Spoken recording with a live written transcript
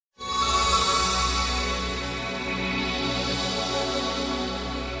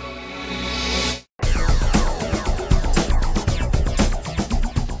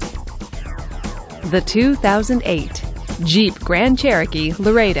The 2008 Jeep Grand Cherokee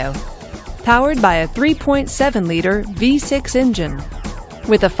Laredo. Powered by a 3.7-liter V6 engine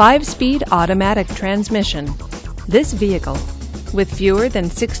with a 5-speed automatic transmission. This vehicle, with fewer than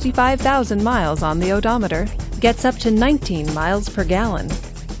 65,000 miles on the odometer, gets up to 19 miles per gallon.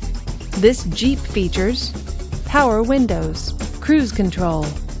 This Jeep features power windows, cruise control,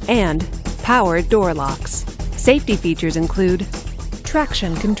 and power door locks. Safety features include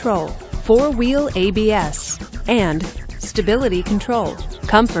traction control, 4-wheel ABS, and stability control.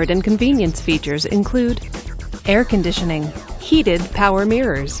 Comfort and convenience features include air conditioning, heated power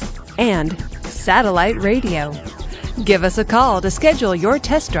mirrors, and satellite radio. Give us a call to schedule your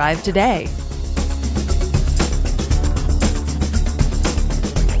test drive today.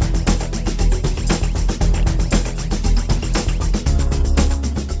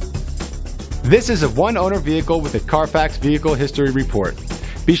 This is a one-owner vehicle with a Carfax Vehicle History Report.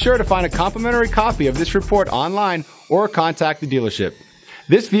 Be sure to find a complimentary copy of this report online or contact the dealership.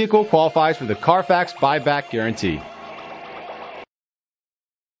 This vehicle qualifies for the Carfax Buyback Guarantee.